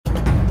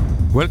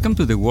Welcome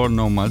to the World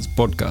Nomads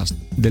podcast,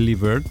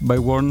 delivered by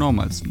World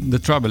Nomads, the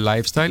travel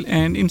lifestyle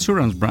and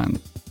insurance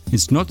brand.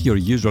 It's not your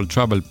usual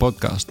travel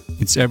podcast.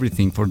 It's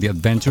everything for the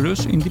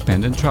adventurous,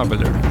 independent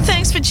traveler.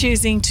 Thanks for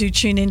choosing to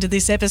tune into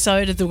this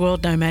episode of the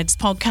World Nomads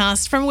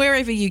podcast from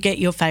wherever you get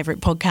your favourite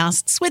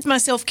podcasts with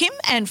myself, Kim,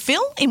 and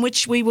Phil, in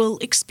which we will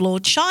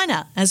explore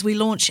China as we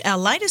launch our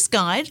latest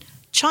guide,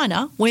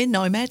 China, Where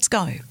Nomads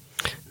Go.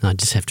 I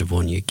just have to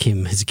warn you,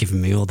 Kim has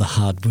given me all the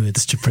hard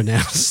words to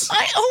pronounce.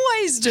 I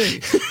always do.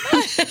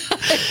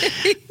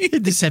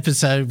 In this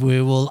episode,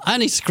 we will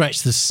only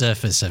scratch the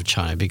surface of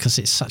China because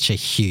it's such a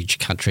huge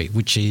country,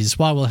 which is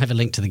why we'll have a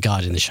link to the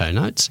guide in the show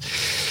notes,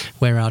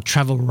 where our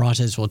travel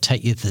writers will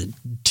take you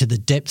to the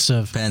depths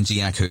of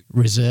Banjiaku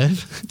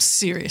Reserve.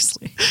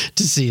 Seriously.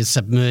 To see a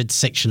submerged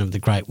section of the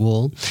Great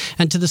Wall,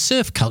 and to the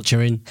surf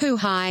culture in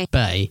Huai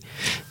Bay.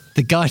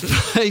 The guide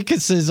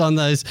focuses on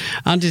those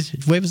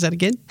where was that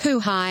again?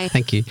 Huai.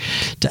 Thank you.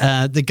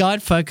 The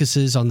guide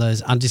focuses on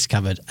those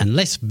undiscovered and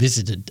less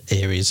visited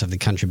areas of the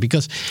country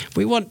because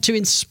we want to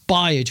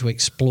inspire you to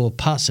explore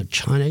parts of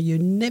China you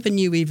never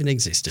knew even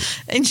existed.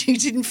 And you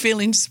didn't feel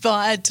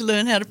inspired to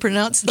learn how to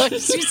pronounce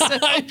those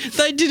yourself?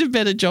 They did a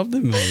better job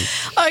than me.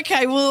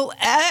 Okay, well,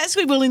 as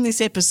we will in this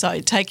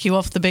episode, take you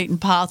off the beaten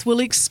path, we'll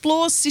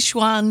explore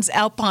Sichuan's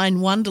Alpine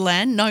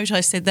Wonderland. Note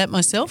I said that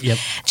myself. Yep.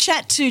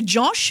 Chat to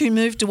Josh, who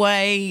moved away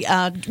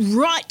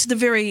right to the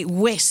very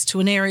west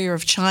to an area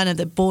of China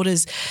that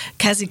borders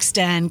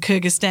Kazakhstan,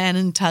 Kyrgyzstan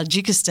and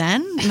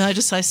Tajikistan.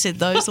 Notice I said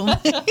those all.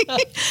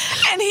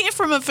 And hear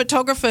from a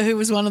photographer who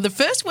was one of the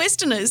first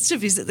Westerners to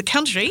visit the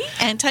country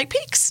and take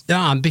pics.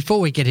 Before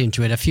we get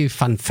into it, a few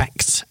fun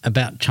facts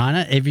about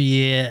China. Every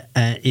year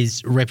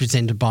is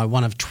represented by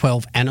one of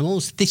 12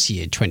 animals. This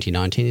year,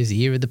 2019, is the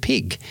year of the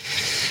pig.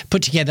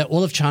 Put together,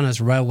 all of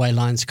China's railway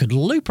lines could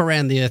loop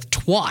around the earth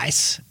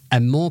twice,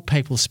 and more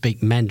people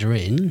speak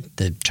Mandarin,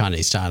 the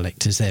Chinese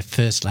dialect, as their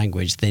first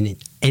language than in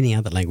any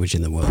other language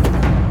in the world.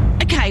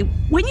 Okay,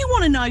 when you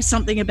want to know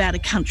something about a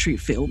country,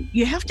 Phil,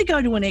 you have to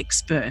go to an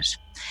expert.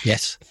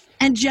 Yes.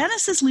 And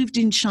Janice has lived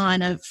in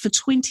China for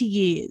 20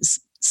 years.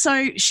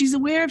 So she's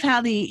aware of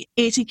how the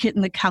etiquette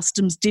and the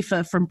customs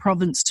differ from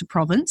province to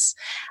province,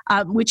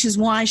 which is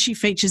why she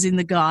features in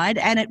the guide.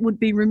 And it would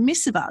be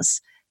remiss of us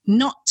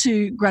not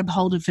to grab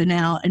hold of her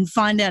now and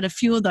find out a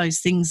few of those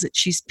things that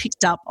she's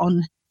picked up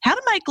on how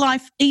to make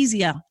life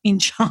easier in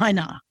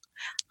China.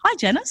 Hi,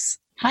 Janice.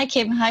 Hi,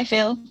 Kim. Hi,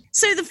 Phil.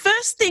 So the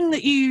first thing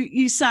that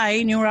you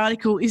say in your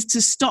article is to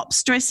stop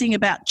stressing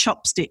about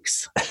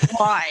chopsticks.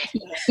 Why?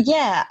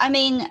 Yeah, I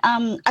mean,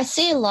 I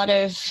see a lot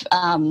of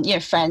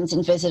friends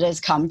and visitors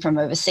come from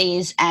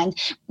overseas, and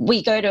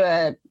we go to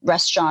a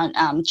restaurant,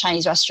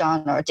 Chinese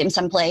restaurant or a dim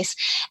sum place,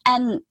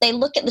 and they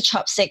look at the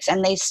chopsticks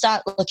and they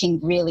start looking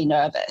really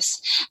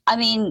nervous. I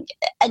mean,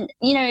 and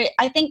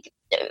I think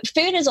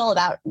food is all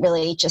about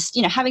really just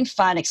having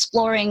fun,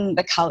 exploring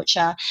the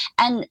culture,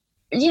 and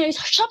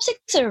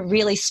chopsticks are a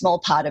really small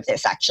part of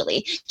this,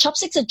 actually.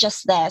 Chopsticks are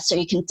just there so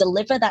you can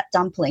deliver that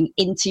dumpling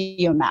into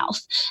your mouth,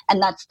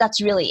 and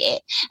that's really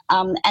it.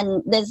 And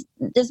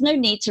there's no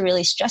need to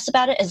really stress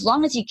about it. As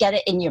long as you get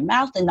it in your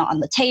mouth and not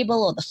on the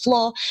table or the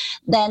floor,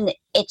 then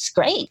it's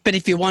great. But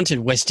if you wanted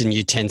Western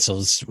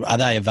utensils, are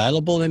they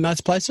available in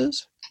most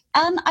places?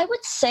 I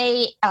would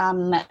say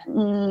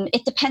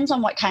it depends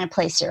on what kind of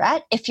place you're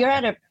at. If you're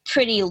at a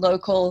pretty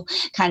local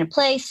kind of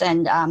place,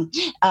 and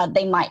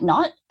they might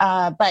not,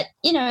 but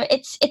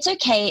it's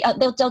okay.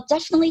 They'll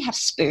definitely have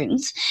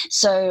spoons,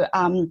 so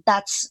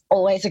that's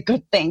always a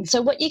good thing.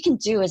 So what you can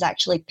do is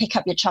actually pick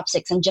up your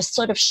chopsticks and just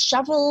sort of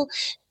shovel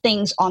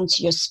things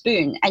onto your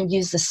spoon and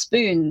use the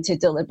spoon to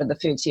deliver the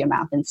food to your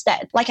mouth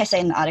instead. Like I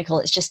say in the article,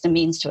 it's just a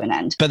means to an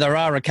end. But there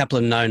are a couple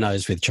of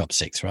no-nos with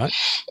chopsticks, right?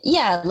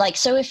 Yeah,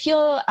 so if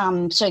you're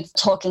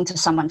talking to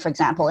someone, for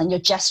example, and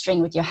you're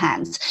gesturing with your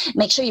hands,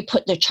 make sure you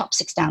put your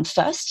chopsticks down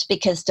first,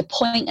 because to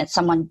point at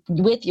someone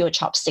with your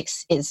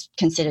chopsticks is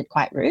considered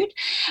quite rude.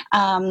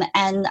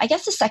 And I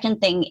guess the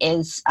second thing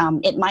is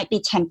it might be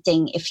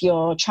tempting if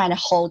you're trying to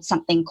hold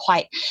something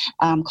quite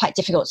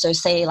difficult. So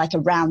say like a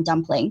round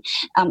dumpling,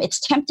 it's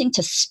tempting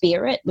to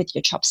spear it with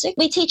your chopstick.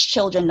 We teach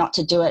children not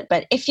to do it,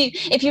 but if you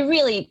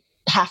really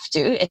have to,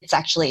 it's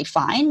actually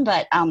fine,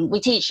 but we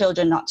teach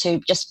children not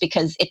to, just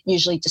because it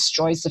usually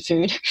destroys the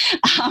food.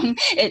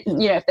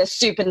 If there's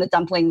soup in the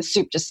dumpling, the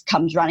soup just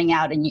comes running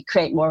out and you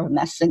create more of a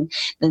mess than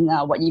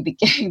what you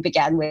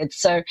began with.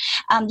 So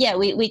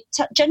we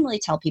generally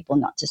tell people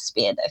not to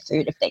spear their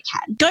food if they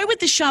can. Go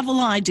with the shovel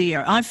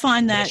idea. I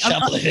find that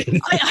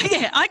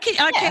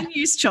I can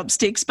use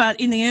chopsticks, but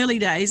in the early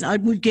days I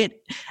would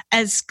get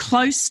as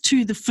close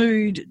to the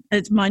food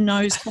as my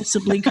nose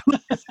possibly could.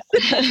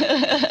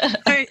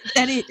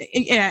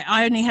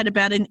 I only had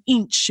about an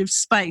inch of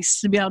space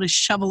to be able to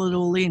shovel it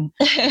all in.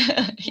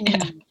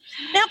 Yeah.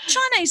 Now,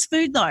 Chinese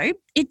food, though,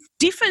 it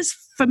differs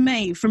for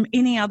me from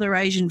any other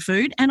Asian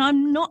food, and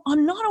I'm not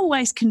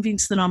always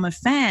convinced that I'm a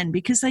fan,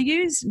 because they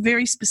use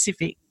very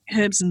specific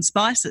herbs and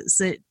spices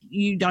that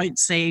you don't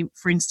see,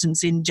 for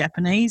instance, in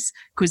Japanese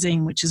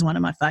cuisine, which is one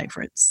of my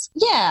favourites.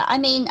 Yeah, I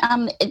mean,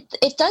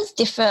 it does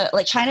differ.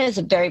 Like China is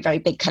a very, very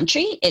big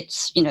country.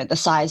 It's, the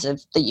size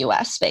of the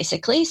US,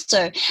 basically.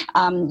 So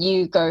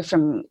you go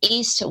from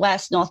east to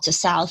west, north to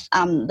south.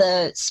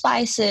 The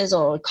spices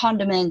or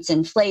condiments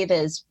and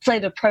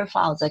flavor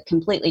profiles are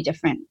completely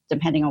different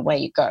depending on where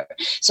you go.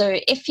 So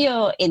if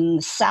you're in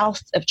the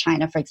south of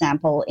China, for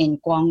example, in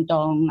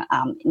Guangdong,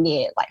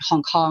 near like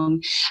Hong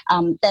Kong,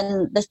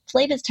 then the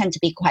flavors tend to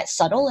be quite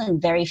subtle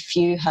and very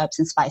few herbs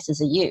and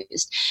spices are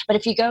used. But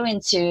if you go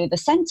into the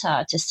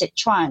center to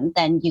Sichuan,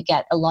 then you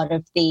get a lot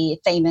of the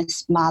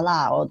famous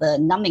mala or the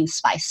numbing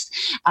spice.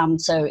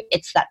 So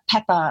it's that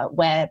pepper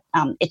where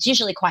it's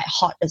usually quite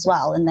hot as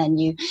well. And then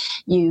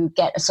you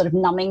get a sort of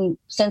numbing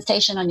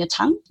sensation on your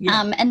tongue.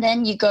 Yeah. And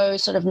then you go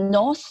sort of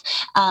north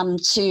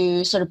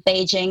to sort of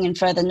Beijing and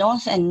further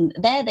north. And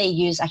there they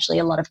use actually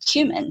a lot of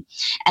cumin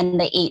and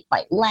they eat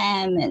like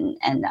lamb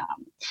and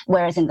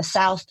whereas in the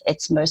south,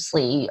 it's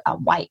mostly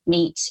white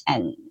meat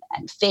and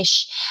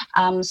fish.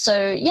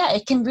 So, yeah,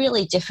 it can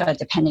really differ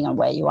depending on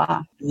where you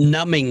are.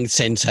 Numbing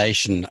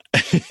sensation.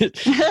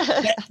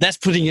 That's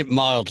putting it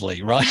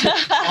mildly, right?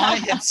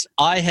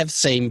 I have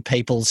seen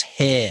people's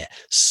hair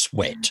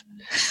sweat.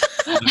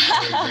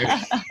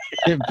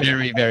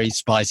 Very, very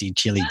spicy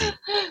chili dip.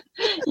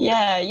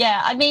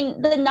 Yeah. I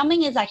mean, the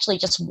numbing is actually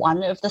just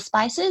one of the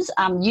spices.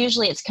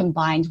 Usually it's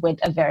combined with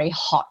a very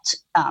hot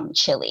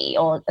chili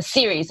or a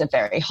series of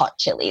very hot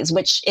chilies,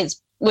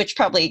 which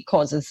probably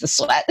causes the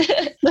sweat.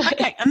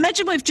 Okay,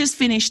 imagine we've just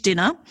finished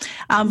dinner.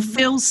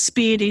 Phil's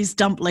speared his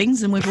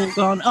dumplings and we've all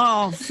gone,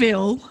 oh,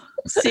 Phil,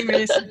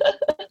 seriously.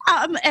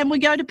 And we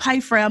go to pay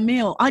for our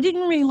meal. I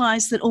didn't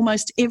realise that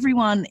almost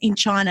everyone in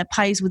China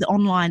pays with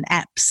online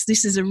apps.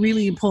 This is a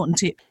really important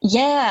tip.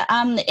 Yeah,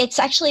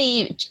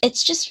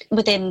 it's just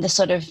within the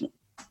sort of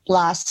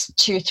last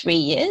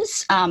 2-3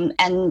 years.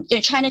 And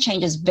China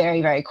changes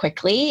very, very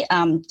quickly,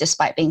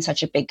 despite being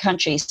such a big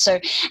country. So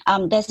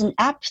there's an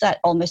app that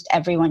almost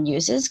everyone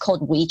uses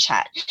called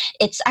WeChat.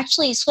 It's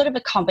actually sort of a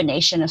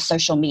combination of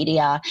social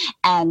media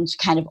and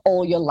kind of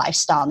all your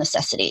lifestyle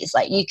necessities.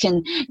 Like you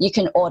can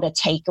order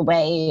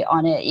takeaway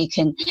on it,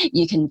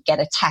 you can get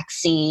a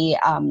taxi,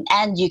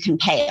 and you can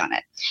pay on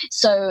it.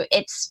 So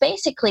it's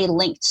basically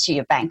linked to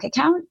your bank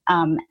account,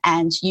 and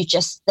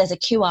there's a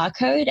QR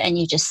code and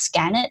you just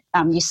scan it.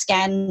 You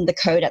scan the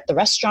code at the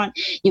restaurant,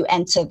 you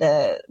enter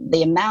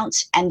the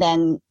amount, and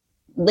then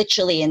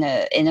literally in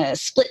a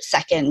split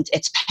second,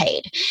 it's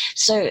paid.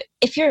 So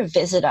if you're a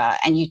visitor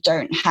and you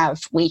don't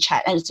have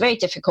WeChat, and it's very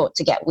difficult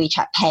to get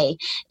WeChat Pay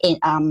in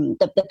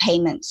the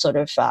payment sort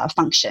of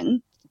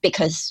function,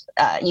 because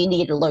you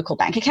need a local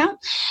bank account.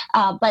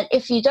 But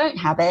if you don't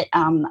have it,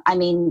 I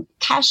mean,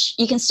 cash,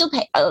 you can still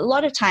pay. A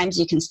lot of times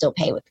you can still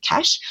pay with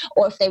cash,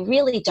 or if they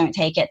really don't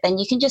take it, then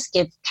you can just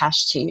give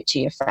cash to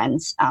your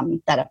friends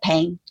that are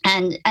paying.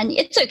 And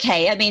it's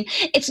okay. I mean,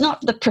 it's not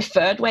the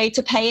preferred way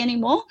to pay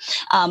anymore,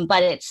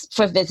 but it's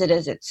for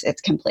visitors,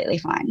 it's completely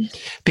fine.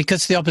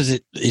 Because the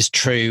opposite is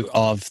true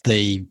of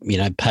the,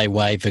 pay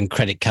wave and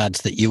credit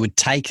cards that you would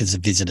take as a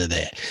visitor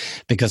there,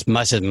 because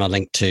most of them are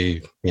linked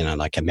to,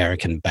 like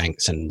American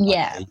banks and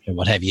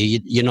what have you.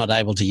 You're not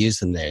able to use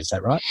them there. Is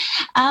that right?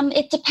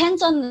 It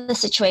depends on the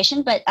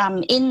situation, but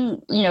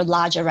in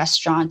larger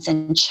restaurants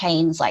and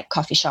chains like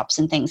coffee shops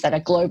and things that are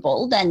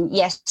global, then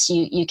yes,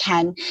 you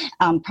can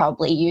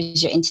probably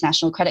use your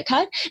international credit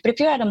card. But if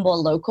you're at a more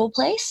local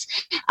place,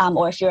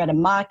 or if you're at a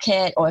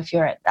market, or if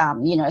you're at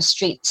a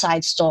street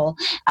side stall,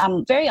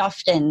 very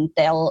often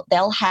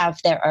they'll have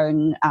their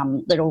own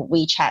little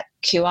WeChat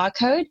QR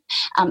code,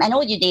 and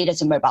all you need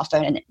is a mobile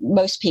phone, and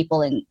most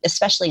people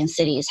especially in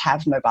cities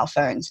have mobile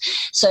phones,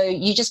 so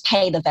you just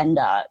pay the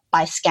vendor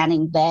by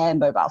scanning their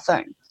mobile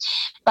phone.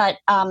 But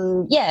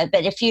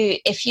but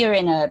if you're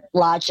in a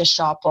larger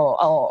shop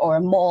or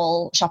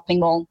a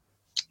shopping mall,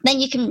 then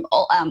you can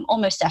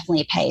almost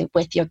definitely pay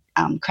with your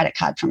credit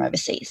card from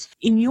overseas.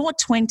 In your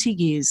 20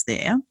 years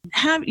there,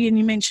 and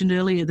you mentioned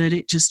earlier that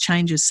it just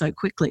changes so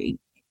quickly.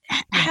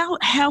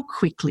 How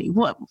quickly?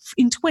 What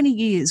in 20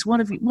 years?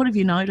 What have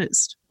you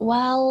noticed?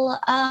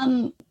 Well,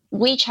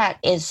 WeChat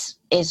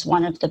is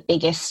one of the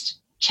biggest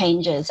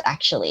changes,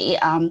 actually.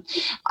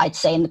 I'd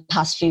say in the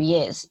past few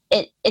years,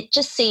 it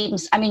just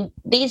seems. I mean,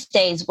 these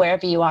days,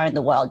 wherever you are in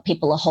the world,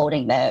 people are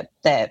holding their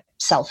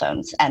cell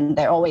phones and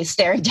they're always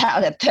staring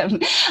down at them.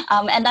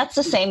 And that's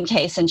the same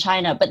case in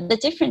China. But the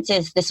difference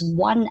is this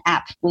one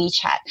app,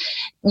 WeChat,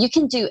 you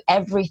can do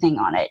everything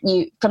on it.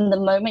 From the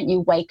moment you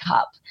wake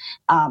up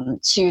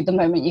to the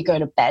moment you go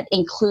to bed,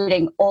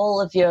 including all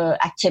of your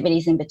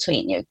activities in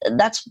between.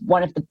 That's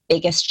one of the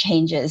biggest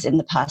changes in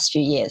the past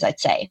few years,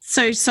 I'd say.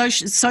 So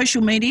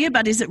social media,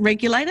 but is it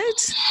regulated?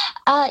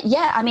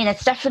 Yeah, I mean,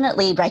 it's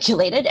definitely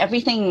regulated.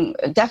 Everything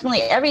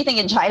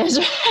in China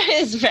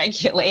is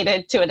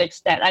regulated to an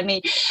extent. I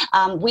mean,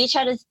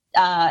 WeChat is,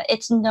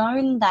 it's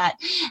known that,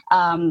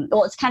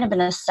 it's kind of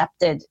an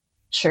accepted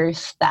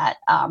truth that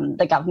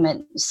the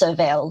government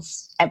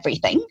surveils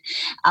everything.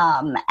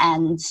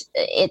 And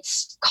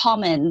it's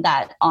common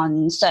that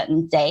on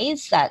certain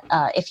days that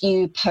if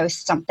you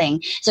post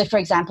something, so for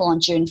example, on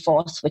June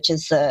 4th, which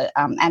is the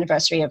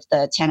anniversary of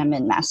the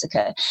Tiananmen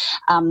massacre,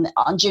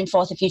 on June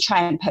 4th, if you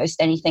try and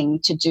post anything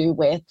to do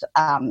with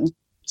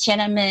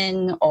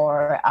Tiananmen,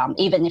 or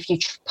even if you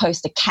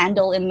post a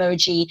candle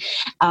emoji,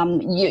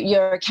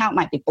 your account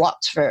might be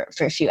blocked for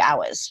a few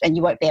hours and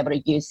you won't be able to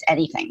use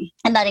anything.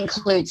 And that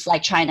includes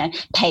like trying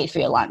to pay for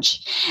your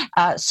lunch.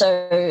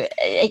 So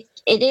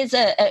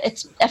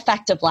it's a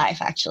fact of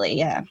life, actually.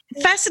 Yeah.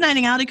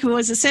 Fascinating article.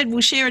 As I said,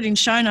 we'll share it in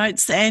show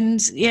notes,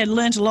 and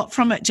learned a lot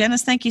from it.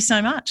 Janice, thank you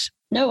so much.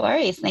 No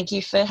worries. Thank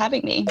you for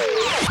having me.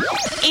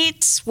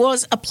 It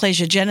was a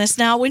pleasure, Janice.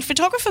 Now, when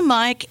photographer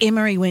Mike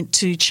Emery went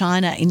to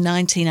China in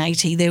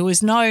 1980, there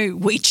was no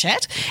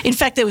WeChat. In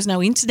fact, there was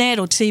no internet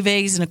or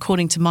TVs, and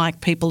according to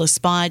Mike, people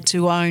aspired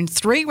to own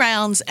 3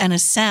 rounds and a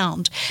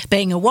sound,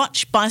 being a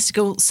watch,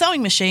 bicycle,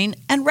 sewing machine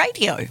and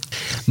radio.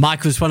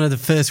 Mike was one of the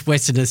first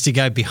Westerners to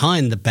go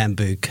behind the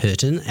bamboo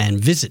curtain and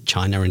visit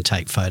China and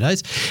take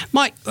photos.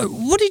 Mike,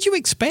 what did you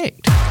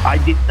expect? I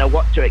didn't know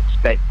what to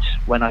expect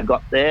when I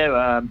got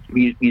there.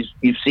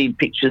 You've seen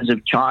pictures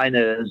of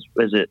China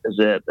as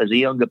a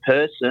younger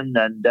person,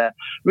 and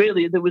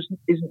really there was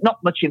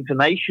not much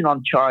information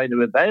on China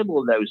available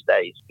in those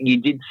days. You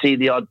did see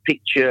the odd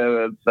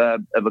picture of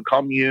a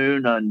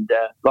commune and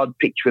the odd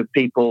picture of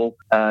people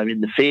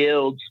in the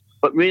fields,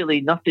 but really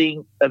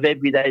nothing of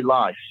everyday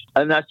life.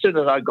 And as soon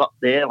as I got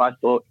there, I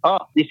thought,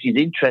 this is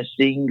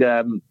interesting.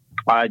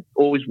 I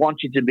always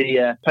wanted to be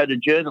a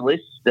photojournalist,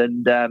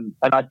 and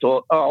I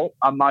thought,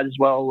 I might as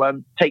well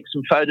take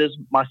some photos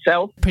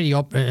myself. Pretty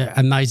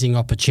amazing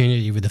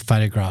opportunity with the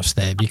photographs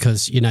there,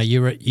 because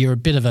you're a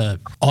bit of a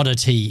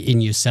oddity in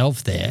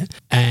yourself there,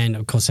 and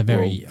of course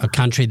a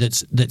country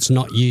that's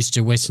not used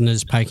to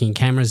Westerners poking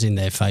cameras in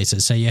their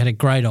faces. So you had a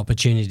great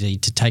opportunity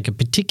to take a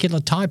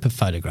particular type of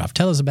photograph.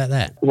 Tell us about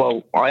that.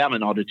 Well, I am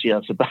an oddity, I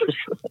suppose,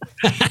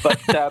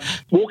 but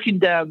walking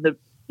down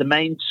the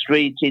main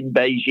street in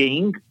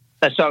Beijing.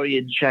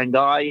 In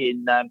Shanghai,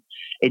 in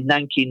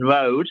Nanking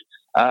Road.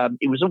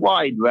 It was a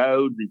wide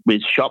road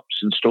with shops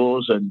and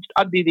stores, and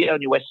I'd be the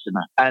only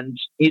Westerner. And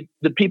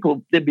the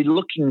people, they'd be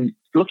looking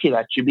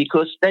at you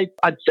because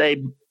I'd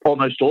say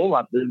almost all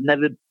of them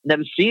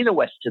never seen a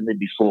Westerner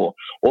before,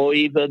 or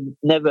even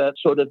never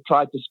sort of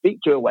tried to speak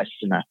to a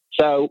Westerner.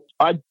 So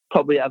I'd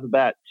probably have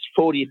about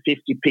 40 or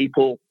 50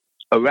 people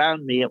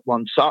around me at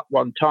one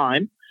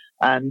time,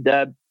 and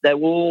they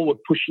all were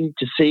pushing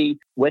to see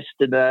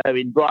Westerner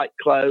in bright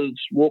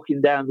clothes walking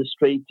down the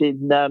street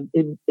in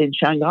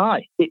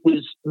Shanghai. It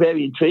was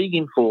very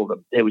intriguing for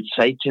them. They would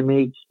say to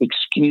me,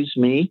 "Excuse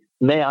me,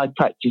 may I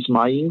practice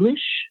my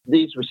English?"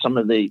 These were some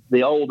of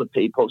the older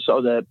people,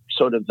 so the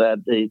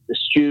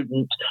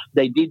student.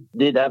 They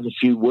did have a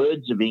few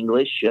words of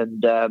English,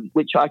 and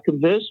which I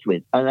conversed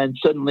with. And then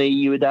suddenly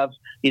you'd have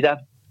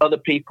other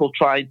people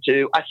trying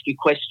to ask you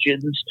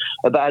questions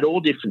about all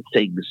different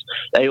things.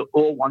 They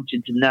all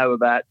wanted to know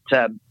about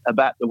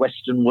the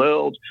Western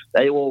world.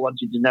 They all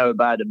wanted to know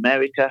about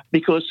America,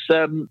 because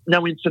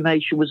no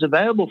information was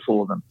available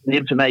for them. The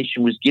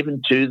information was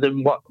given to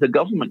them what the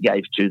government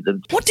gave to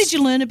them. What did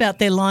you learn about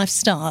their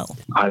lifestyle?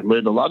 I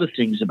learned a lot of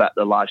things about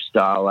their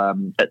lifestyle.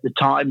 At the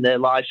time, their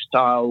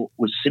lifestyle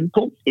was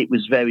simple. It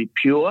was very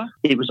pure.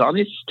 It was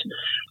honest.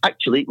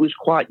 Actually, it was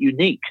quite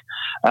unique.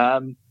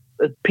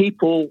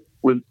 People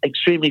were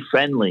extremely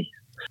friendly.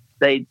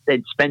 They'd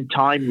spend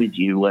time with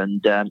you,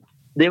 and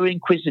they were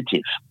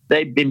inquisitive.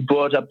 They'd been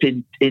brought up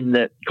in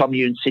the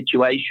commune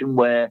situation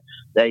where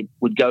they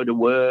would go to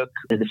work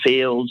in the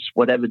fields,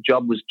 whatever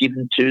job was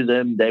given to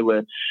them.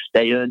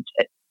 They earned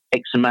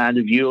X amount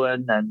of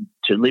yuan and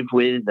to live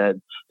with,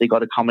 and they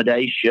got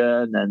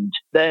accommodation, and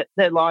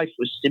their life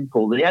was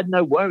simple. They had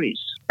no worries.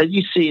 As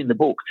you see in the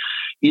book,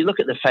 you look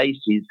at the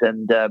faces,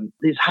 and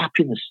there's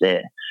happiness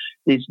there.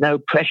 There's no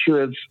pressure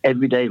of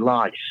everyday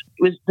life.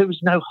 There was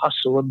no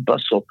hustle and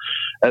bustle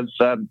of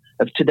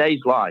today's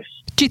life.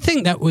 Do you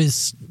think that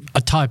was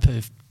a type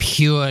of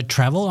pure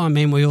travel? I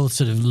mean, we all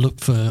sort of look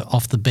for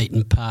off the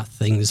beaten path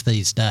things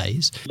these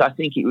days. I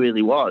think it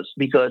really was,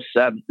 because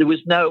there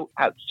was no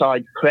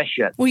outside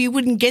pressure. Well, you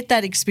wouldn't get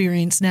that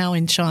experience now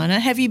in China.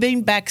 Have you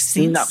been back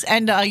since? No.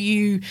 And are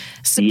you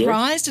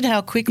surprised at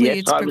how quickly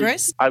it's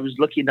progressed? I was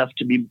lucky enough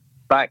to be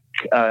back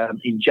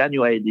in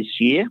January this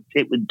year.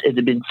 It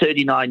had been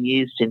 39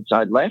 years since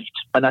I'd left,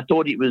 and I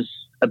thought it was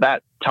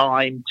about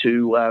time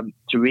to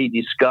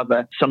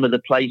rediscover some of the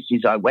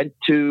places I went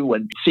to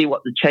and see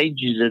what the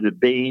changes that had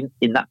been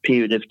in that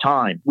period of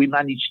time. We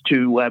managed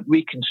to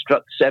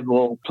reconstruct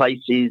several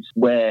places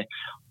where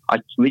I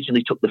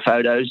originally took the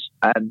photos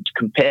and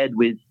compared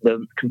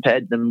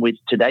them with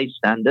today's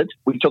standard.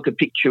 We took a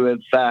picture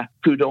of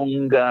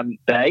Pudong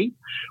Bay,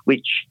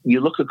 which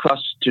you look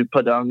across to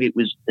Pudong. It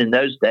was in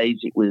those days.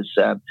 It was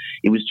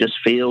just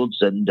fields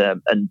and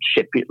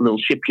little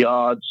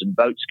shipyards and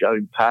boats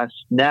going past.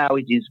 Now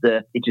it is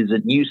a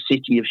new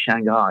city of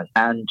Shanghai,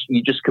 and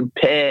you just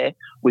compare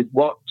with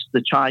what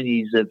the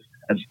Chinese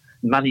have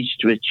managed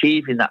to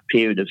achieve in that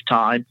period of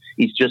time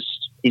is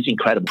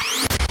incredible.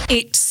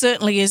 It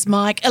certainly is,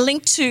 Mike. A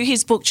link to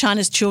his book,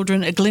 China's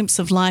Children, A Glimpse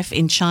of Life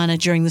in China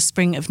During the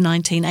Spring of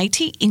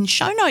 1980 in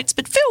show notes.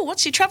 But Phil,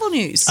 what's your travel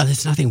news? Oh,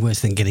 there's nothing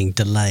worse than getting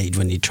delayed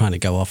when you're trying to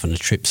go off on a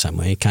trip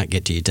somewhere. You can't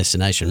get to your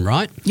destination,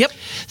 right? Yep.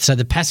 So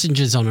the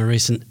passengers on a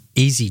recent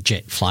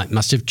EasyJet flight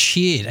must have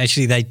cheered.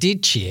 Actually, they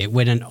did cheer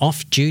when an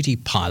off-duty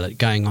pilot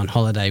going on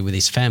holiday with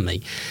his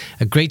family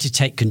agreed to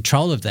take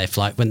control of their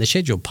flight when the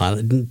scheduled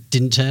pilot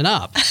didn't turn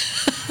up.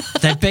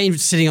 They'd been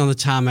sitting on the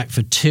tarmac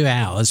for 2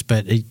 hours,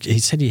 but he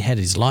said he had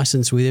his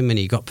licence with him and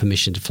he got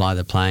permission to fly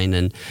the plane,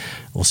 and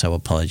also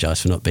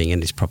apologised for not being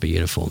in his proper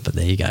uniform. But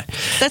there you go.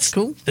 That's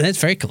cool. That's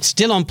very cool.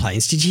 Still on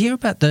planes, did you hear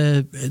about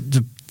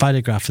the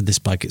photograph of this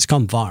bloke? It's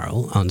gone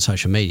viral on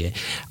social media.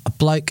 A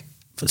bloke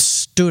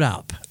stood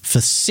up for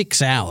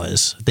 6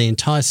 hours, the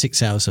entire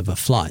 6 hours of a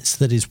flight,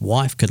 so that his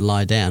wife could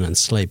lie down and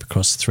sleep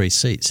across 3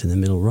 seats in the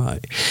middle row.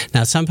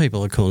 Now, some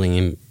people are calling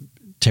him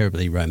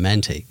terribly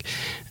romantic,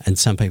 and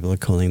some people are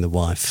calling the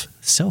wife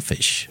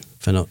selfish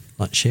for not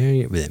sharing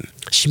it with him.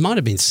 She might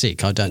have been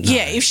sick, I don't know.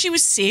 Yeah, if she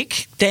was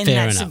sick, then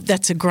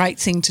that's a great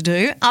thing to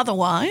do.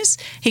 Otherwise,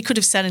 he could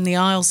have sat in the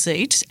aisle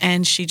seat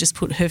and she just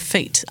put her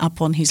feet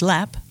up on his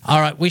lap.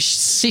 All right, which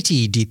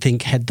city do you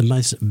think had the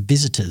most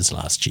visitors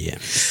last year?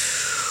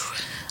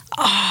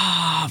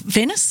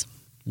 Venice?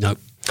 No.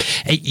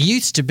 It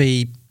used to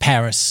be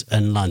Paris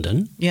and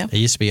London. Yeah. It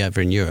used to be over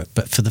in Europe,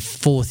 but for the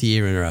 4th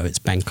year in a row, it's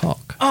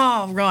Bangkok.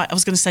 Oh, right. I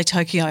was going to say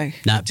Tokyo.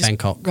 No,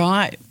 Bangkok.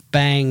 Right.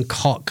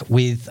 Bangkok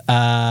with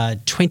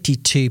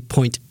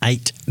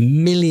 22.8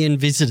 million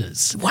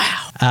visitors.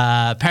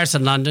 Wow. Paris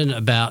and London,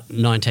 about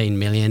 19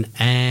 million.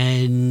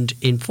 And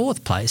in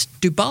 4th place,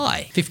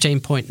 Dubai,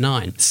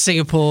 15.9.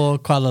 Singapore,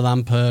 Kuala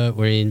Lumpur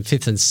were in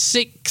 5th and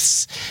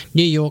 6th.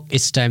 New York,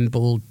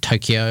 Istanbul,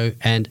 Tokyo,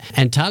 and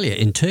Antalya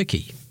in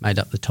Turkey made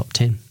up the top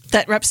 10.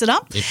 That wraps it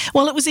up. Yep.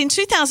 Well, it was in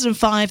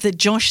 2005 that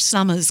Josh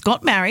Summers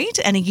got married,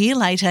 and a year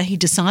later he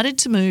decided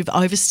to move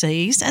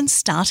overseas and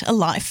start a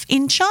life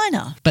in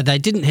China. But they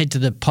didn't head to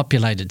the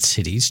populated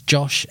cities.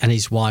 Josh and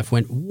his wife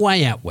went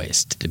way out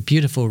west, the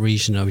beautiful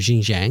region of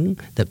Xinjiang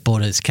that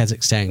borders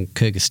Kazakhstan,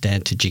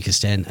 Kyrgyzstan,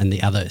 Tajikistan and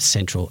the other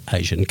Central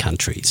Asian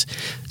countries.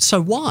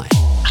 So why?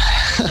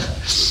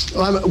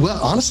 Well,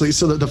 honestly,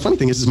 so the funny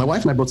thing is my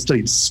wife and I both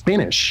studied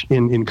Spanish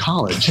in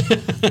college.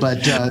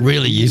 But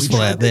really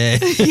useful out there.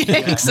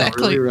 Yeah, exactly. No,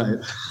 really right.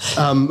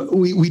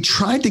 We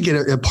tried to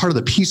get a part of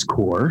the Peace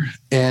Corps,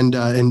 and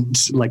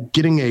like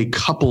getting a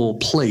couple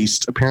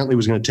placed apparently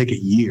was going to take a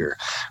year.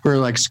 We were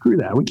like, screw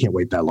that, we can't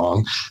wait that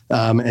long.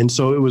 And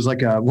so it was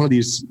like one of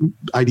these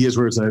ideas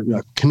where it's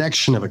a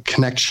connection of a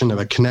connection of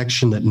a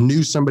connection that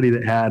knew somebody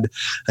that had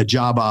a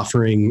job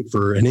offering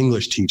for an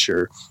English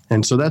teacher.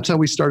 And so that's how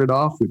we started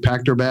off. We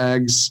packed our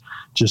bags,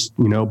 just,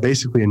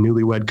 basically a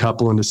newlywed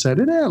couple, and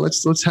decided,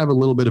 let's have a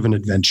little bit of an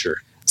adventure.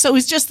 So it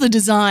was just the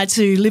desire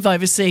to live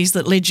overseas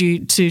that led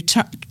you to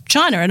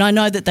China. And I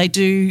know that they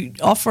do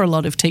offer a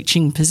lot of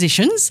teaching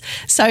positions.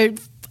 So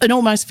it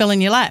almost fell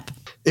in your lap.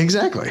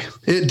 Exactly.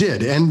 It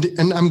did. And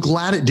I'm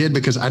glad it did,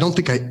 because I don't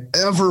think I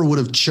ever would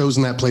have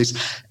chosen that place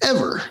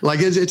ever. Like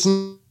it's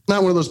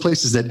not one of those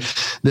places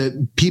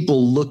that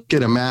people look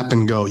at a map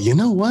and go, you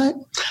know what?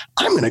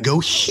 I'm going to go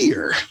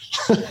here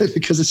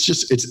because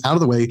it's out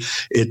of the way.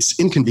 It's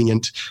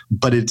inconvenient,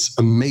 but it's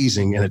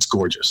amazing and it's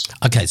gorgeous.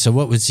 Okay. So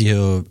what was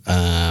your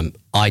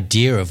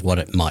idea of what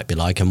it might be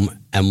like,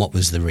 and what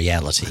was the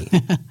reality?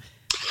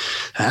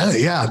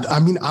 Yeah. I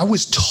mean, I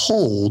was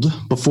told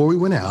before we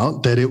went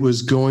out that it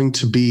was going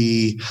to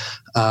be,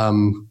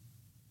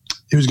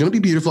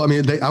 beautiful. I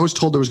mean, I was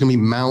told there was going to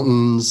be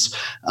mountains.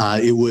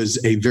 It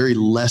was a very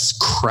less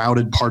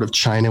crowded part of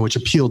China, which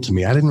appealed to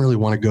me. I didn't really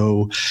want to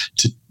go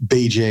to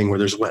Beijing, where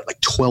there's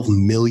like 12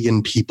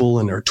 million people,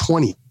 and there are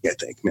 20, I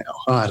think now.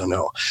 I don't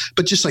know.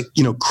 But just like,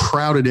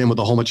 crowded in with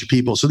a whole bunch of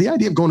people. So the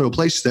idea of going to a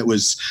place that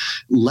was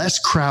less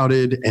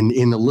crowded and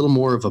in a little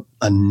more of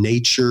a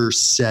nature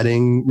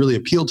setting really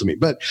appealed to me.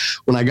 But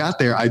when I got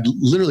there, I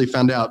literally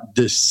found out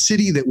the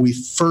city that we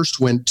first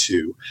went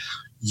to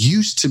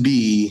used to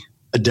be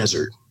a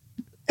desert.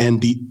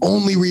 And the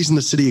only reason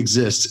the city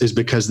exists is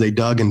because they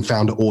dug and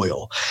found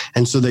oil.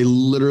 And so they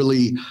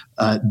literally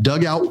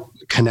dug out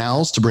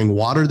canals to bring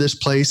water to this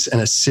place,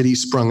 and a city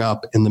sprung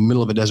up in the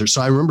middle of a desert.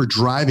 So I remember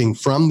driving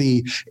from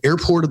the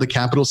airport of the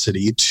capital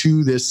city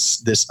to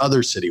this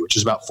other city, which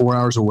is about 4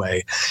 hours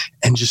away,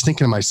 and just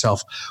thinking to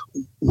myself,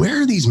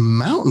 where are these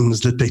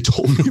mountains that they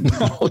told me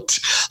about?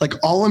 Like,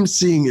 all I'm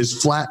seeing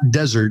is flat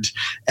desert.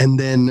 And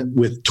then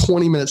with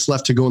 20 minutes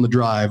left to go on the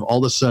drive, all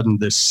of a sudden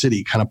this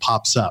city kind of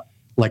pops up.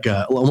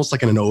 Almost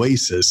like an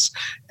oasis.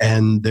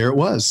 And there it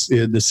was.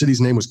 The city's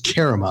name was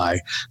Karamai.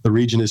 The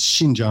region is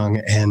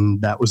Xinjiang.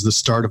 And that was the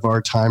start of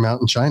our time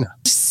out in China.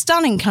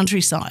 Stunning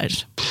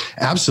countryside.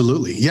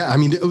 Absolutely. Yeah. I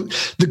mean,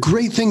 the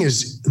great thing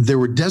is there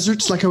were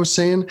deserts, like I was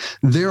saying.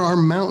 There are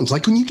mountains.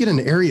 Like when you get an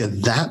area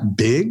that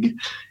big,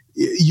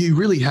 you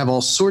really have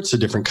all sorts of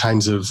different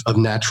kinds of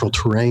natural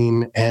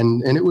terrain,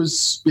 and it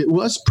was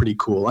pretty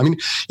cool. I mean,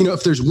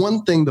 if there's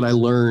one thing that I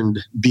learned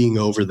being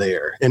over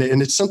there, and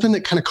it's something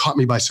that kind of caught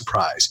me by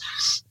surprise,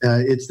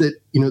 it's that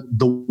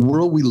the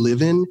world we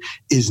live in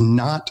is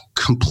not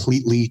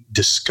completely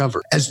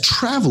discovered. As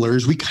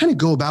travelers, we kind of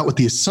go about with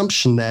the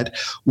assumption that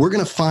we're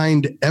going to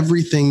find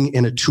everything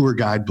in a tour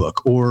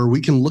guidebook, or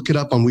we can look it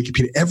up on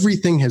Wikipedia.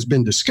 Everything has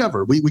been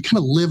discovered. We kind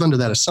of live under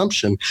that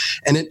assumption.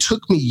 And it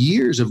took me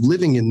years of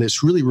living in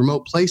this really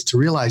remote place to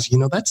realize,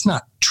 that's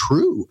not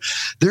true.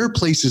 There are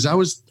places I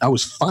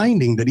was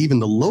finding that even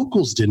the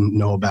locals didn't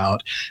know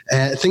about,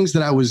 things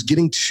that I was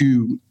getting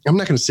to, I'm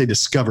not going to say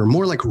discover,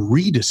 more like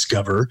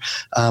rediscover,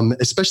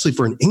 especially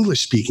for an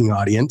English-speaking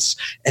audience,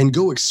 and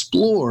go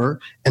explore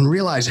and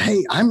realize,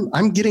 hey,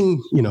 I'm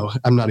getting,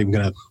 I'm not even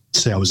going to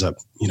say I was a,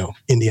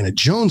 Indiana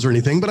Jones or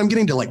anything, but I'm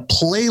getting to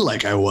play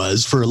like I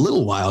was for a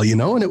little while,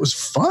 and it was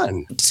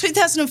fun.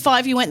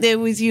 2005, you went there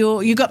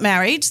you got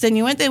married, then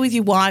you went there with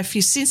your wife.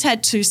 You since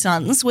had 2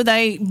 sons. Were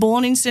they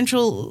born in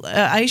Central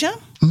Asia?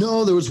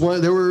 No,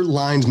 there were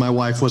lines my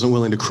wife wasn't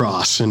willing to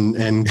cross,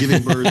 and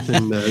giving birth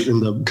in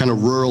the kind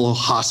of rural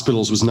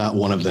hospitals was not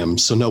one of them.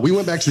 So no, we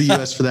went back to the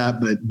U.S. for that,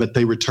 but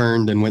they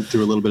returned and went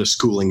through a little bit of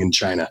schooling in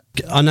China.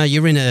 I know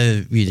you're in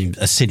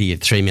a city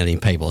of 3 million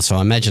people, so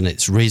I imagine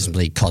it's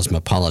reasonably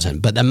cosmopolitan,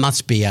 but there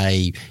must be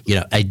a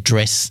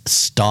dress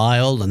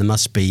style, and there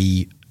must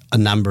be a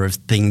number of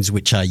things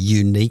which are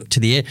unique to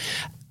the area.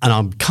 And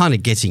I'm kind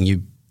of guessing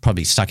you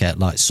probably stuck out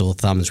like sore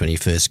thumbs when you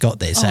first got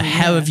there. So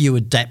how have you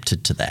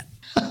adapted to that?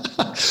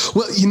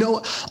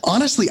 Well,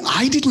 honestly,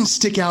 I didn't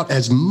stick out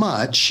as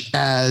much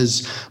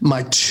as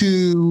my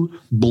 2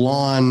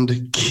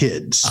 blonde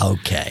kids.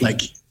 Okay.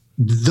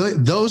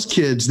 Those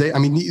kids, they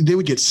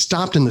would get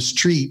stopped in the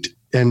street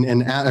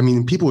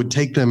and people would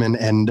take them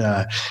and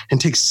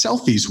take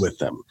selfies with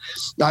them.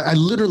 I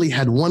literally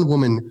had one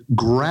woman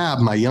grab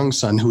my young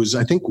son, who was,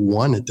 I think,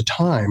 1 at the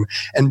time,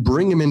 and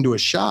bring him into a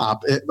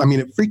shop. It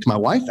freaked my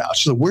wife out.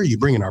 She said, "Where are you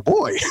bringing our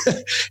boy?"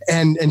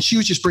 and she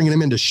was just bringing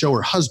him in to show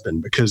her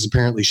husband, because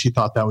apparently she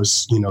thought that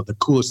was, the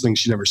coolest thing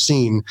she'd ever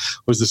seen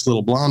was this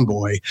little blonde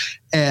boy.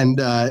 And,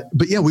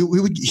 but yeah,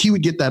 he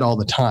would get that all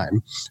the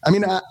time.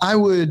 I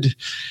would.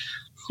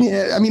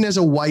 Yeah, as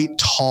a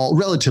white,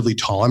 relatively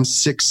tall, I'm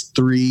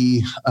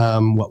 6'3",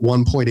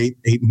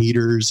 1.88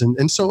 meters.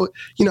 And so,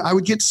 I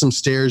would get some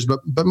stares,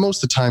 but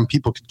most of the time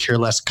people could care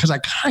less because I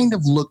kind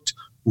of looked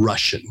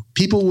Russian.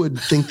 People would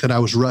think that I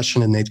was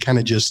Russian and they'd kind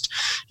of just,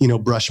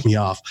 brush me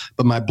off.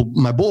 But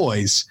my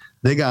boys,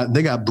 they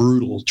got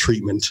brutal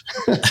treatment.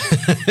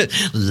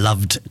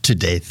 Loved to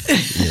death.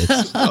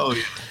 Yes. Oh,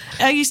 yeah.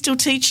 Are you still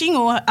teaching,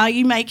 or are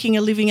you making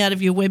a living out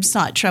of your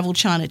website, Travel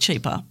China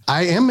Cheaper?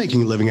 I am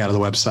making a living out of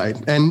the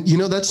website. And,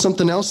 that's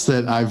something else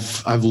that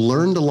I've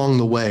learned along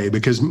the way,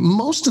 because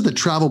most of the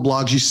travel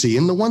blogs you see,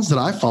 and the ones that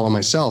I follow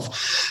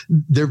myself,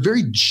 they're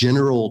very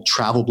general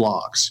travel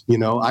blogs.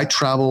 I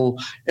travel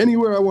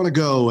anywhere I want to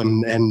go,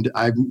 and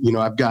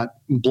I've got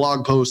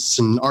blog posts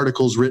and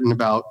articles written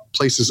about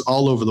places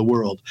all over the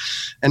world.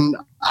 And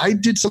I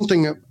did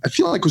something I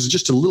feel like was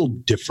just a little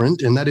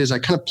different, and that is I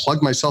kind of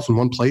plugged myself in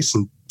one place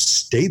and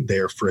stayed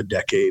there for a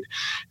decade.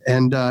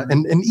 And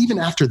even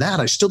after that,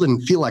 I still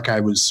didn't feel like I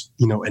was,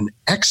 an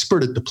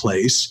expert at the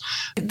place.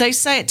 They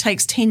say it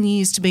takes 10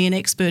 years to be an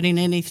expert in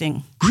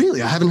anything.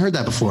 Really? I haven't heard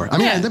that before.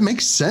 That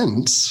makes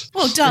sense.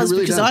 Well, it does,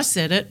 because I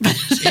said it.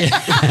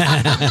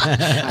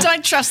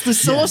 Don't trust the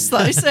source,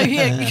 though. So,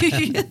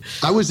 yeah.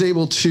 I was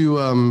able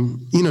to,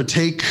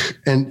 take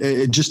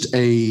just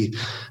a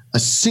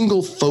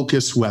single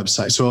focus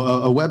website. So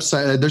a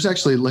website, there's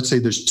actually, let's say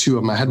there's 2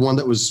 of them. I had one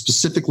that was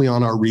specifically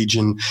on our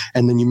region.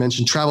 And then you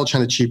mentioned Travel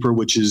China Cheaper,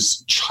 which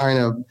is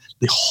China,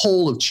 the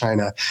whole of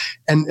China,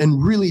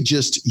 and really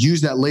just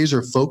use that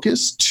laser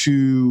focus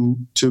to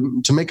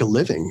make a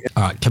living.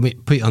 All right. Can we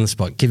put you on the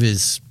spot? Give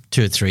us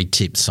 2 or 3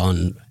 tips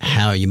on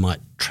how you might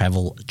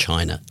travel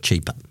China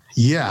cheaper.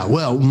 Yeah,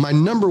 well, my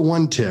number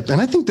 1 tip,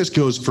 and I think this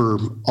goes for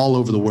all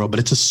over the world, but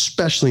it's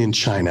especially in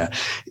China,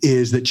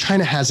 is that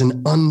China has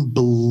an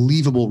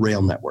unbelievable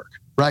rail network,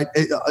 right?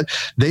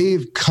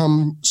 They've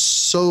come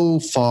so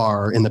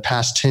far in the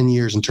past 10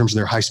 years in terms of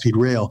their high-speed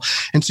rail.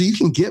 And so you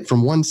can get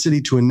from one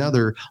city to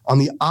another on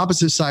the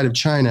opposite side of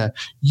China,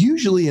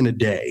 usually in a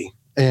day.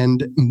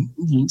 And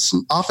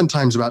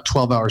oftentimes about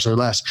 12 hours or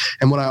less.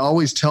 And what I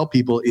always tell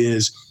people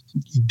is,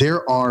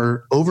 there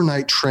are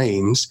overnight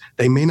trains.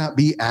 They may not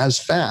be as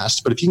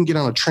fast, but if you can get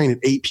on a train at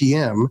 8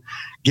 p.m.,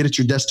 get at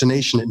your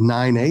destination at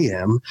 9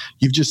 a.m.,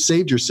 you've just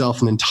saved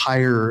yourself an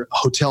entire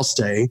hotel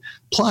stay.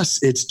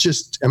 Plus, it's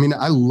just,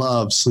 I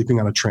love sleeping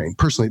on a train.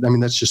 Personally,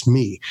 that's just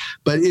me.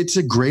 But it's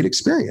a great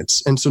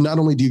experience. And so not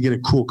only do you get a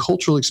cool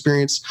cultural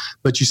experience,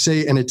 but you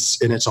say, and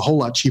it's a whole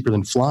lot cheaper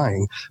than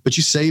flying, but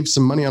you save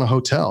some money on a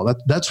hotel.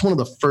 That's one of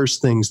the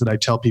first things that I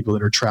tell people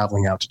that are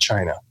traveling out to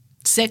China.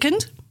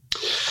 Second?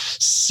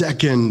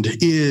 Second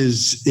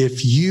is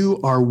if you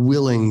are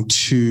willing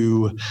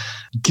to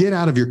get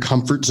out of your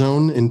comfort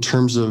zone in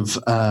terms of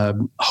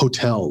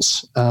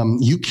hotels,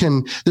 you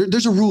can,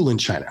 there's a rule in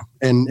China,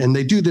 and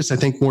they do this, I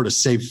think, more to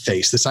save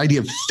face. This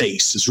idea of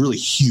face is really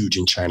huge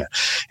in China,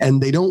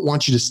 and they don't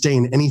want you to stay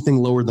in anything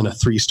lower than a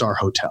 3-star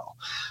hotel.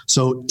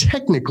 So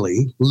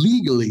technically,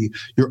 legally,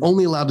 you're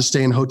only allowed to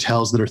stay in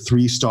hotels that are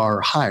 3-star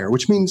or higher,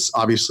 which means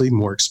obviously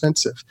more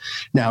expensive.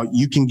 Now,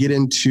 you can get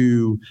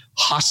into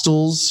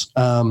hostels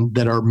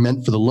that are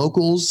meant for the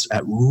locals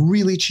at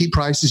really cheap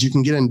prices. You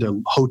can get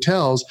into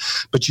hotels,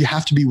 but you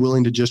have to be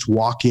willing to just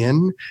walk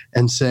in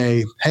and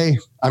say, hey,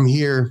 I'm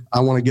here.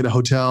 I want to get a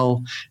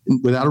hotel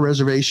without a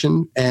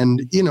reservation.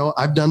 And, you know,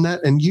 I've done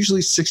that, and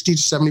usually 60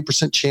 to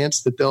 70%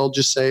 chance that they'll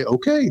just say,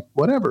 okay,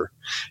 whatever.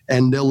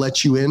 And they'll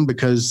let you in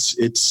because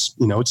it's,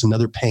 you know, it's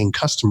another paying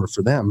customer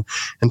for them.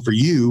 And for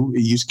you,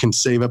 you can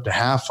save up to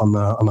half on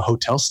the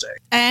hotel stay.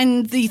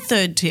 And the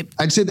third tip?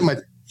 I'd say that my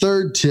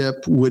third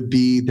tip would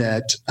be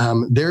that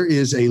there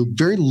is a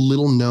very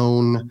little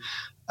known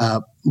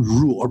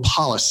rule or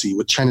policy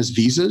with China's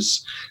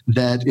visas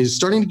that is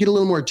starting to get a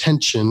little more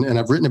attention, and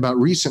I've written about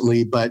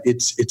recently, but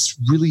it's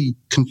really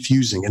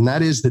confusing. And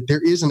that is that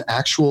there is an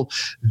actual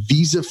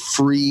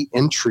visa-free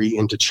entry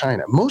into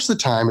China. Most of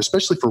the time,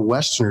 especially for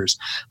Westerners,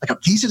 like a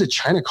visa to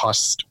China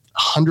costs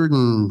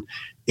 $180,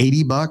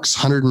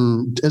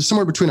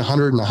 somewhere between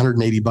 $100 and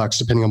 $180,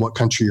 depending on what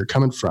country you're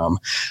coming from.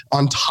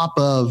 On top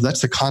of,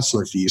 that's the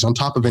consular fees, on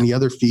top of any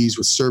other fees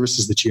with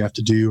services that you have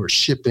to do or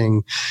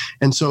shipping.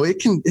 And so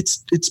it's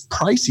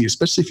pricey,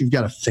 especially if you've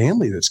got a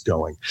family that's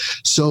going.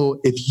 So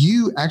if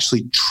you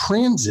actually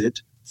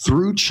transit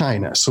through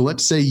China. So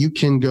let's say you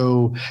can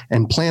go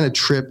and plan a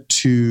trip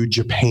to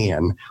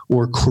Japan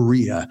or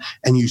Korea,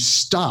 and you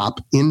stop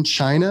in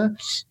China,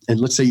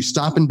 and let's say you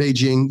stop in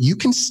Beijing, you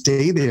can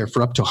stay there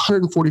for up to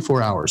 144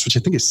 hours, which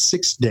I think is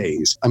 6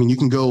 days. I mean, you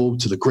can go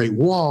to the Great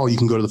Wall, you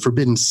can go to the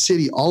Forbidden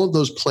City, all of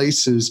those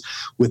places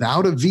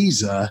without a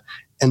visa,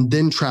 and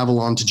then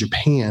travel on to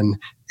Japan.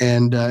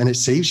 And it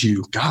saves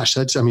you, gosh,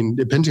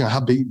 depending on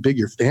how big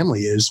your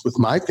family is. With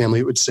my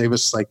family, it would save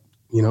us like,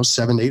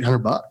 $700 to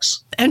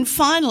 $800. And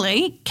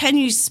finally, can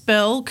you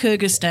spell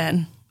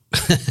Kyrgyzstan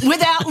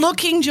without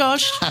looking,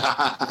 Josh?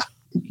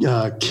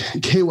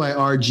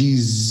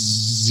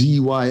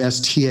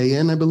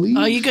 Kyrgyzstan, I believe.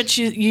 Oh, you got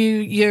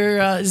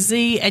your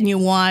Z and your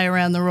Y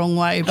around the wrong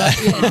way, but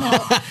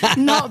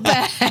not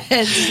bad.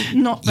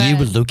 Not bad. You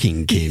were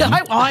looking, Kim.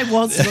 I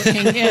was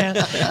looking, yeah.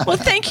 Well,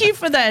 thank you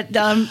for that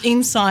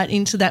insight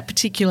into that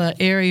particular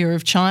area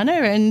of China.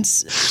 And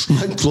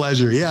my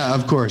pleasure. Yeah,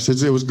 of course.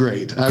 It was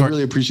great. I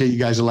really appreciate you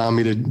guys allowing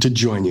me to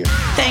join you.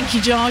 Thank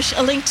you, Josh.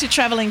 A link to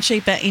Travelling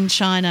Cheaper in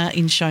China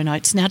in show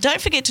notes. Now,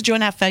 don't forget to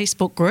join our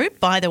Facebook group,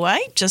 by the way.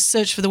 Just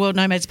search for the World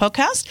Nomads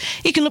Podcast.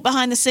 You can look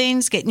behind the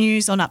scenes, get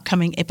news on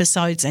upcoming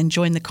episodes, and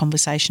join the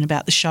conversation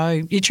about the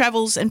show, your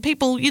travels, and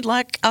people you'd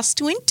like us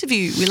to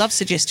interview. We love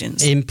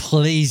suggestions. And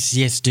please,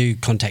 yes, do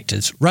contact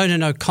us.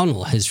 Ronan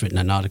O'Connell has written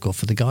an article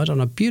for The Guide on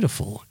a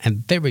beautiful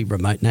and very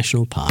remote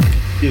national park.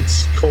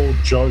 It's called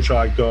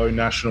Zhouzhaigo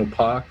National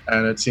Park,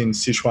 and it's in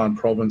Sichuan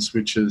province,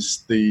 which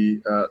is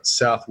the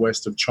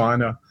southwest of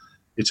China.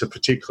 It's a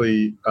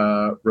particularly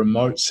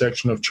remote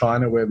section of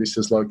China where this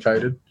is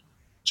located,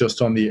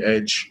 just on the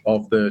edge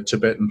of the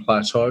Tibetan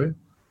Plateau,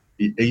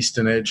 the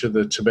eastern edge of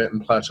the Tibetan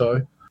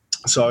Plateau.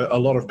 So a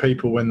lot of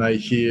people, when they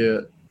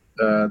hear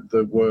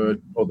the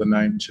word or the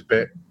name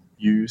Tibet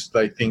used,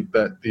 they think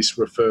that this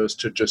refers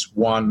to just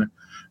one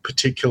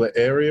particular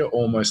area,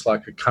 almost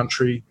like a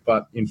country,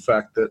 but in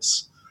fact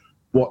that's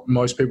what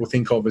most people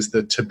think of as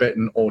the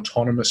Tibetan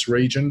Autonomous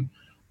Region,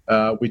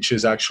 which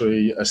is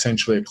actually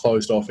essentially a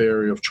closed-off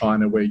area of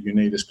China where you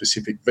need a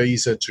specific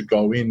visa to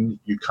go in.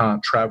 You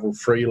can't travel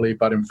freely,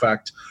 but in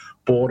fact,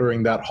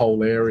 bordering that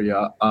whole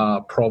area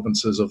are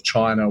provinces of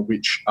China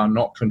which are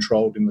not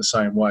controlled in the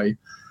same way,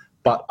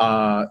 but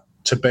are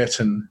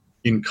Tibetan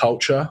in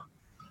culture,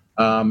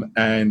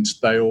 and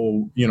they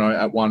all,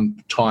 at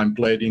one time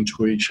bled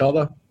into each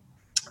other.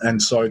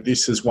 And so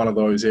this is one of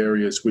those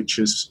areas which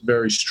is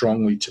very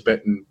strongly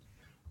Tibetan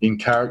in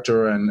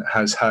character and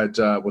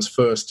was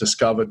first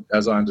discovered,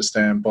 as I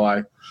understand,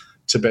 by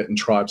Tibetan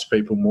tribes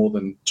people more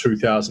than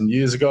 2,000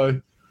 years ago.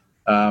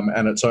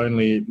 And it's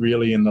only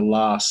really in the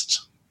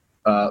last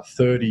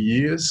 30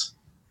 years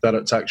that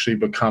it's actually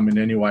become in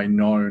any way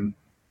known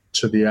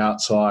to the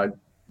outside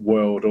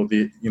world or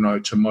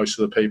to most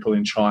of the people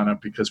in China,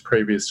 because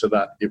previous to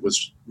that, it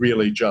was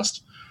really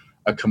just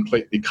a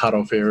completely cut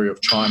off area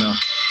of China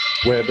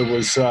where there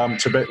was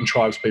Tibetan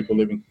tribes people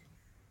living.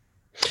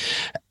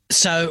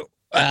 So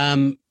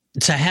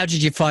how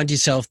did you find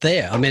yourself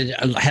there? I mean,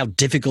 how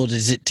difficult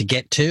is it to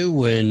get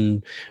to,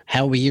 and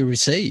how were you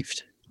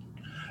received?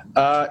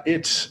 I've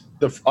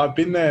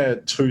been there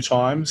 2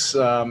 times.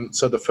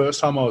 So the first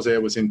time I was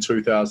there was in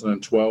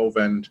 2012,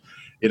 and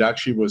it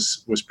actually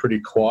was pretty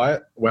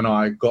quiet when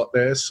I got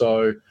there.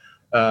 So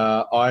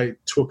I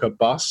took a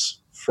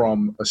bus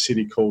from a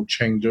city called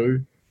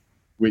Chengdu,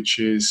 which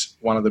is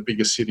one of the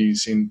biggest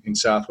cities in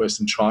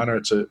southwestern China.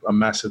 It's a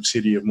massive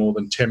city of more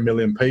than 10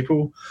 million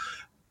people.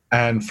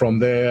 And from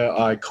there,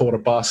 I caught a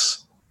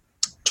bus.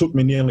 Took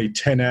me nearly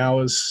 10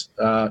 hours,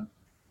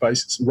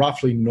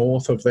 roughly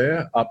north of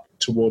there, up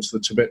towards the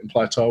Tibetan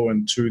Plateau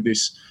and to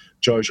this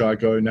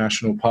Zhoujiago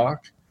National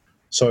Park.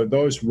 So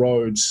those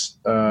roads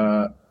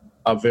are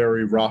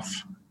very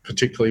rough,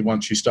 particularly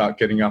once you start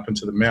getting up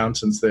into the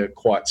mountains. They're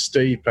quite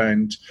steep,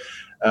 and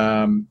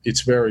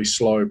it's very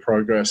slow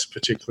progress,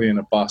 particularly in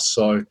a bus.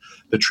 So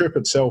the trip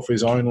itself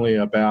is only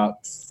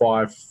about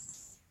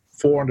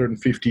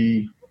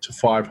 450 to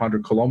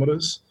 500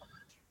 kilometres,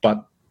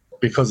 but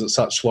because it's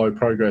such slow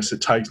progress,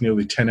 it takes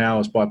nearly 10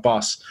 hours by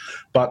bus.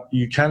 But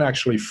you can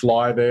actually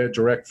fly there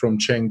direct from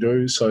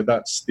Chengdu, so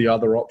that's the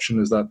other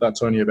option, is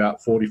that's only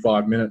about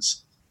 45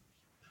 minutes.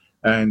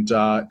 And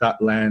that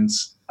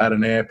lands at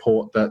an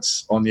airport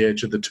that's on the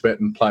edge of the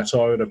Tibetan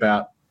Plateau at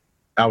about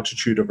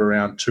altitude of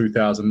around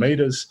 2,000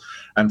 metres.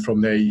 And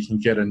from there, you can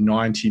get a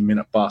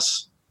 90-minute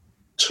bus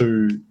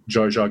to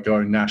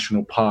Zhoujiago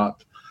National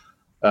Park.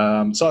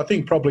 So I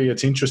think probably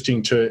it's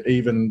interesting to,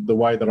 even the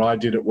way that I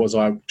did it was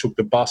I took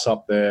the bus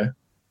up there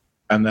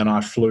and then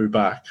I flew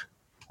back.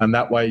 And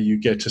that way you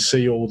get to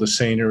see all the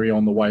scenery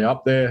on the way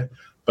up there,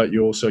 but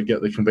you also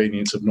get the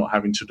convenience of not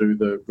having to do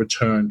the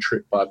return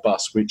trip by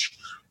bus, which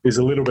is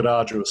a little bit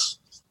arduous.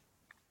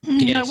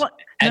 Yes.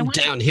 And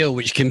downhill,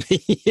 which can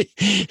be...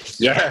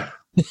 Yeah.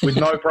 With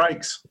no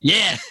brakes.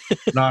 Yeah.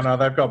 No,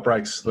 they've got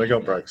brakes. They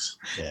got brakes.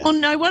 Yeah. Well,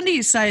 no wonder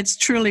you say it's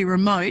truly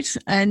remote,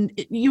 and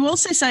you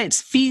also say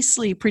it's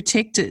fiercely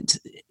protected.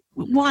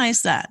 Why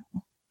is that?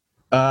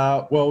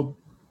 Well,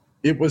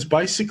 it was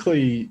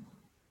basically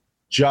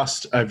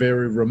just a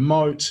very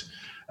remote,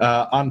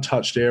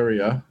 untouched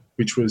area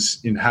which was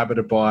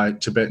inhabited by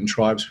Tibetan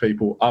tribes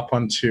people up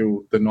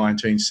until the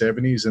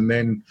 1970s. And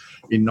then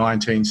in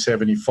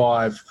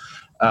 1975,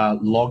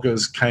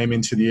 loggers came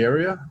into the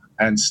area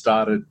and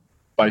started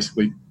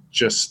basically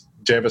just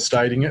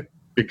devastating it,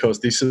 because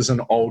this is an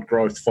old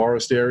growth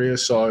forest area.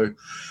 So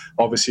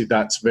obviously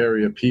that's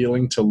very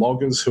appealing to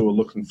loggers who are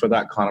looking for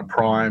that kind of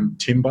prime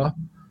timber.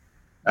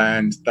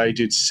 And they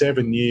did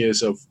 7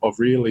 years of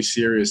really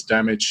serious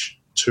damage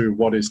to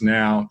what is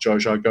now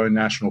Zhoujiago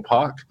National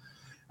Park.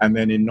 And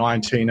then in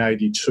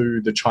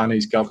 1982, the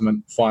Chinese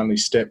government finally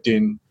stepped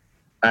in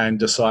and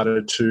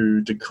decided to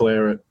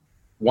declare it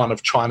one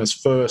of China's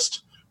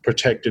first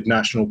protected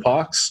national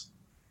parks.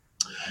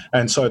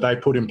 And so they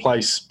put in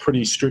place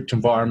pretty strict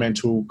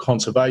environmental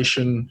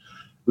conservation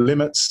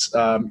limits.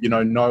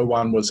 No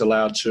one was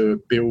allowed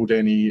to build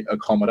any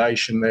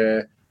accommodation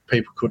there.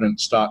 People couldn't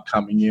start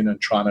coming in and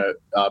trying to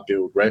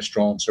build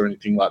restaurants or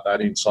anything like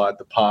that inside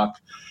the park.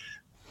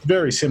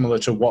 Very similar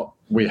to what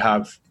we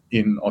have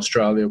in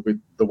Australia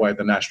with the way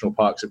the national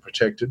parks are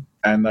protected.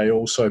 And they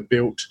also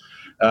built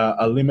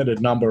a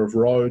limited number of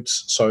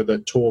roads so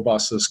that tour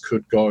buses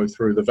could go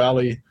through the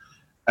valley.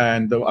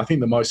 And I think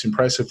the most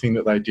impressive thing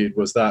that they did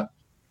was that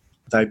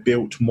they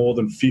built more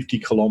than 50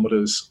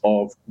 kilometres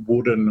of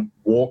wooden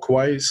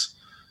walkways,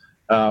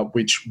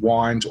 which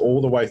wind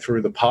all the way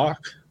through the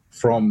park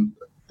from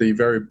the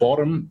very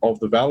bottom of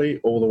the valley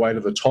all the way to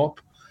the top.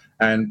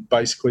 And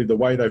basically the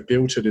way they've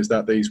built it is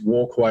that these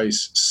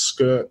walkways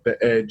skirt the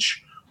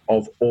edge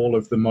of all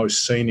of the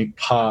most scenic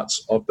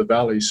parts of the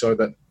valley, so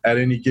that at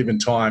any given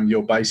time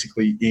you're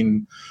basically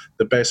in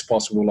the best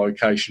possible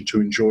location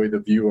to enjoy the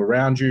view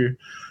around you.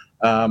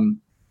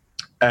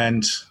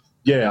 And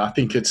yeah, I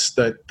think it's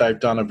that they've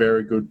done a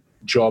very good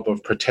job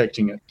of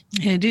protecting it.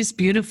 Yeah, it is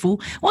beautiful.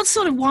 What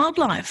sort of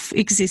wildlife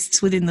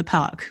exists within the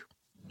park?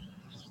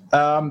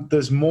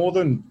 There's more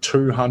than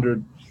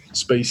 200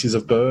 species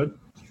of bird,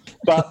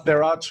 but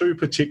there are two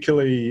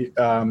particularly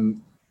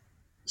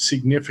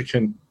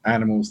significant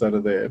animals that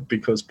are there,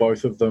 because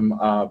both of them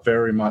are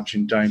very much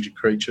endangered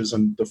creatures.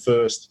 And the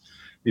first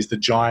is the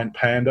giant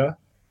panda,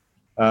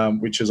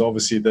 which is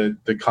obviously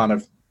the kind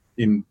of,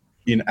 in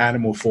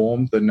animal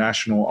form, the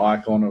national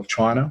icon of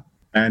China.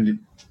 And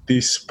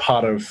this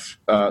part of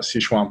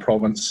Sichuan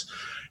province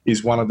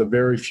is one of the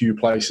very few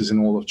places in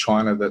all of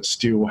China that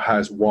still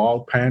has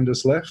wild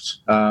pandas left.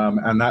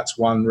 And that's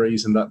one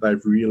reason that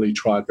they've really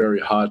tried very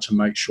hard to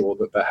make sure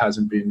that there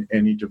hasn't been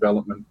any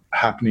development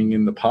happening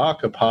in the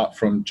park, apart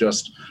from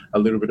just a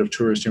little bit of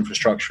tourist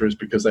infrastructure, is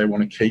because they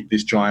want to keep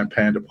this giant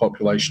panda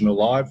population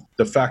alive.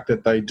 The fact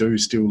that they do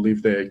still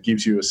live there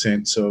gives you a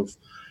sense of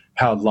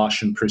how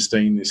lush and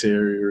pristine this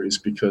area is,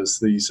 because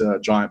these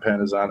giant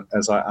pandas, are,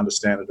 as I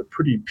understand it, are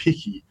pretty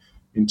picky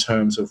in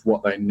terms of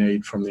what they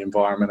need from the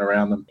environment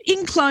around them.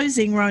 In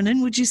closing,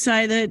 Ronan, would you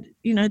say that,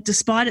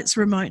 despite its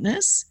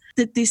remoteness,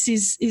 that this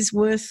is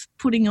worth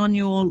putting on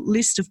your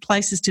list of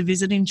places to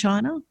visit in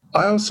China?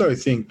 I also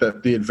think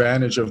that the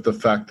advantage of the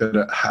fact that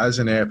it has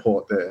an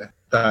airport there,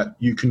 that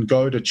you can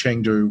go to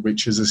Chengdu,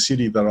 which is a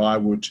city that I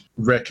would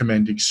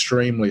recommend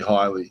extremely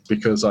highly,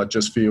 because I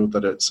just feel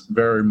that it's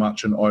very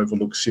much an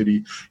overlooked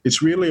city.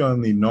 It's really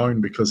only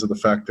known because of the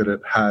fact that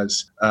it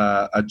has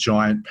a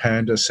giant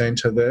panda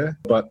centre there,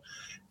 but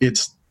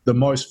it's the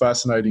most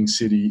fascinating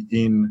city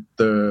in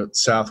the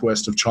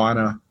southwest of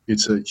China.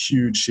 It's a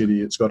huge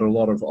city. It's got a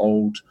lot of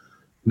old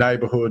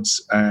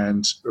neighborhoods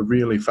and a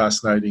really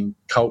fascinating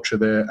culture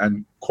there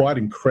and quite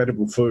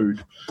incredible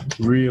food,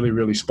 really,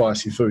 really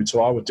spicy food.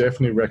 So I would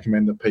definitely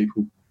recommend that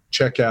people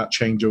check out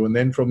Chengdu. And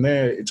then from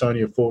there, it's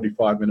only a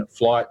 45-minute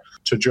flight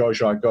to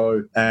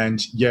Zhou,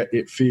 and yet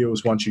it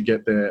feels once you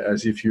get there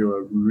as if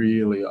you're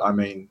really,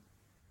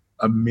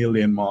 a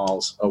million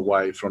miles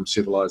away from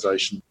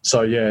civilization.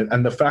 So yeah,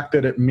 and the fact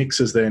that it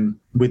mixes then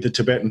with the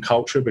Tibetan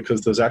culture, because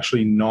there's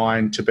actually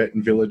 9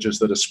 Tibetan villages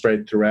that are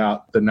spread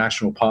throughout the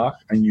national park,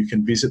 and you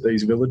can visit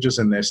these villages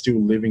and they're still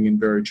living in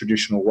very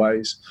traditional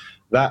ways.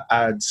 That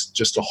adds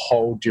just a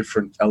whole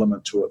different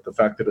element to it. The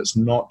fact that it's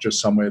not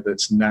just somewhere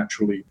that's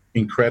naturally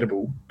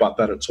incredible, but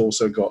that it's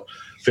also got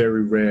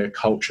very rare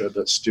culture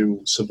that's still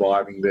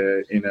surviving there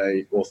in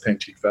a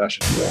authentic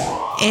fashion.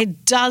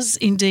 It does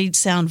indeed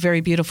sound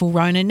very beautiful,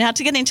 Ronan. Now,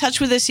 to get in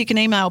touch with us, you can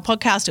email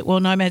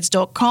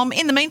podcast@worldnomads.com.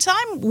 In the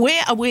meantime,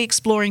 where are we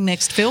exploring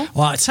next, Phil?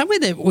 Well, it's somewhere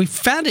that we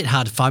found it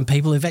hard to find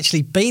people who've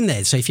actually been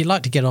there. So if you'd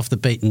like to get off the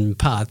beaten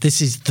path,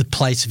 this is the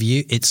place for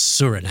you. It's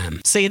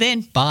Suriname. See you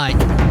then.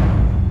 Bye.